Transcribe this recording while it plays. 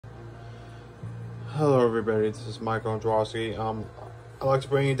Hello, everybody. This is Michael Androsky. I'd like to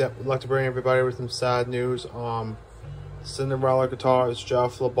bring everybody with some sad news. Cinderella guitarist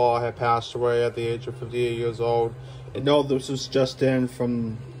Jeff Labar had passed away at the age of 58 years old. And no, this was just in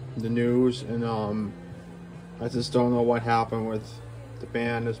from the news, and I just don't know what happened with the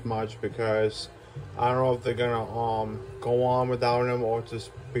band as much, because I don't know if they're gonna go on without him or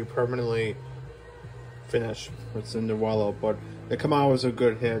just be permanently finished with Cinderella. But they come out with some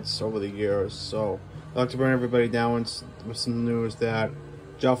good hits over the years. So I'd like to bring everybody down with some news that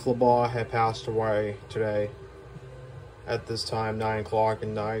Jeff Labar had passed away today at this time, 9 o'clock at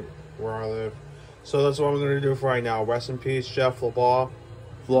night, where I live. So that's what I'm going to do for right now. Rest in peace, Jeff Labar.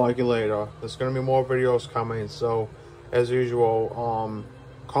 Vlog you later. There's going to be more videos coming. So, as usual,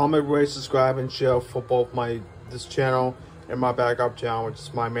 comment, rate, subscribe, and share for both this channel and my backup channel, which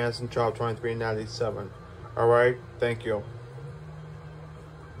is my Manson Chop 2397. Alright? Thank you.